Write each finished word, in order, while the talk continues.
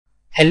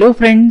Hello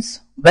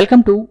friends,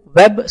 welcome to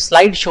Web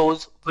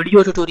Slideshow's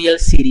video tutorial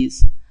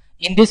series.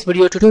 In this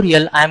video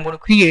tutorial, I am going to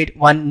create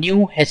one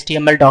new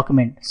HTML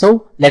document.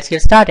 So let's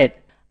get started.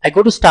 I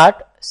go to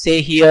start, say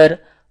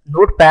here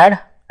Notepad.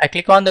 I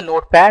click on the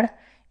Notepad.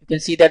 You can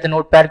see that the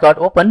Notepad got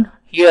open.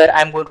 Here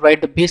I am going to write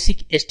the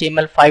basic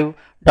HTML5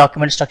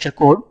 document structure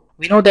code.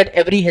 We know that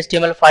every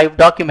HTML5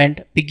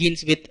 document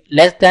begins with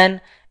less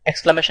than,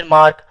 exclamation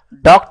mark,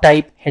 doc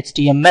type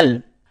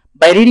HTML.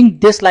 By reading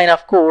this line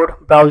of code,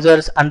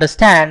 browsers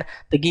understand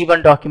the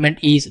given document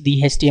is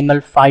the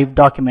HTML5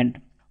 document.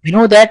 We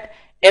know that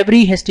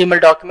every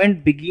HTML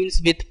document begins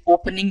with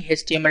opening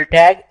HTML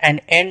tag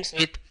and ends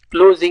with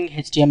closing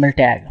HTML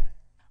tag.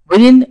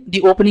 Within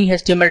the opening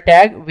HTML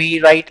tag,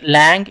 we write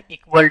lang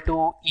equal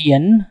to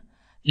en.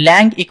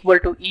 Lang equal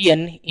to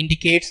en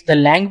indicates the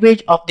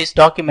language of this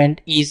document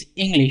is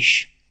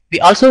English. We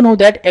also know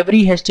that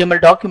every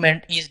HTML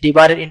document is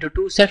divided into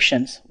two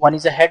sections. One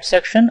is a head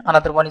section,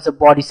 another one is a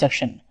body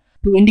section.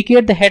 To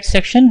indicate the head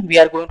section, we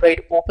are going to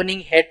write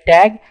opening head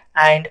tag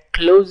and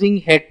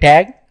closing head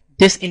tag.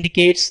 This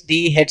indicates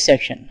the head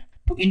section.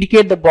 To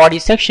indicate the body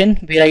section,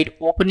 we write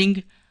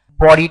opening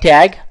body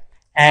tag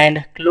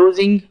and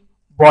closing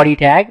body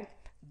tag.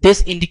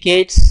 This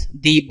indicates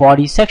the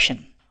body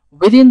section.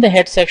 Within the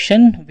head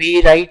section,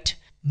 we write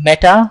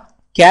meta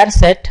char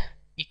set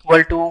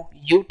equal to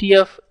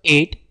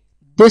UTF-8.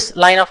 This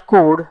line of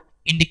code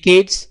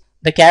indicates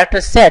the character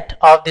set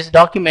of this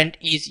document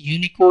is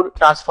Unicode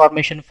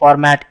transformation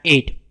format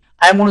 8.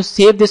 I am going to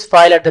save this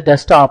file at the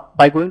desktop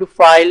by going to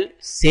File,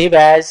 Save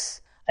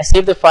As. I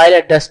save the file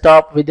at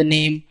desktop with the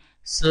name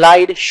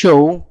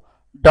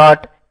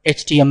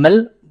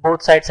slideshow.html.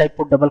 Both sides I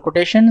put double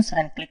quotations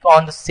and click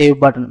on the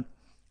Save button.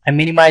 I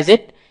minimize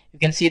it. You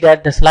can see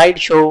that the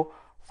slideshow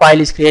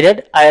file is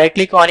created. I right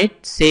click on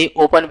it, say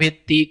open with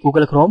the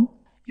Google Chrome.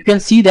 You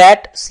can see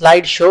that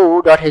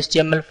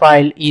slideshow.html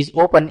file is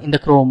open in the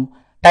Chrome.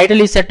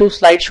 Title is set to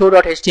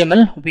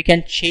slideshow.html. We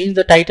can change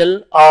the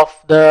title of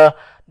the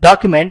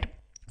document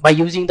by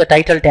using the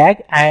title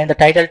tag, and the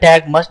title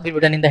tag must be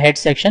written in the head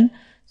section.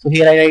 So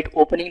here I write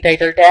opening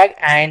title tag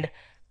and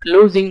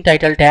closing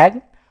title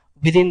tag.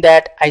 Within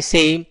that I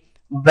say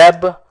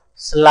web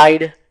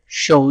slide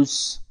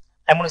shows.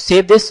 I'm going to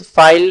save this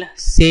file,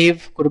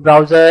 save, go to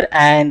browser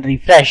and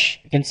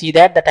refresh. You can see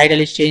that the title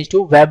is changed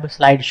to web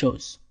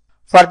slideshows.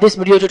 For this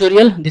video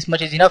tutorial, this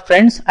much is enough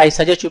friends. I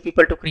suggest you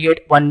people to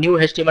create one new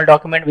HTML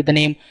document with the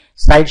name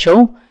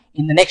slideshow.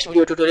 In the next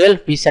video tutorial,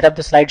 please set up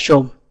the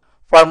slideshow.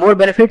 For more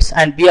benefits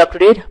and be up to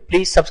date,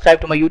 please subscribe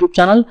to my YouTube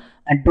channel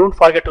and don't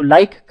forget to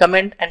like,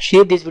 comment and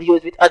share these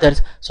videos with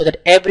others so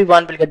that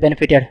everyone will get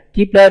benefited.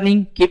 Keep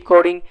learning, keep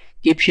coding,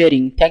 keep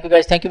sharing. Thank you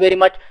guys. Thank you very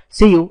much.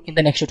 See you in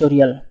the next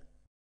tutorial.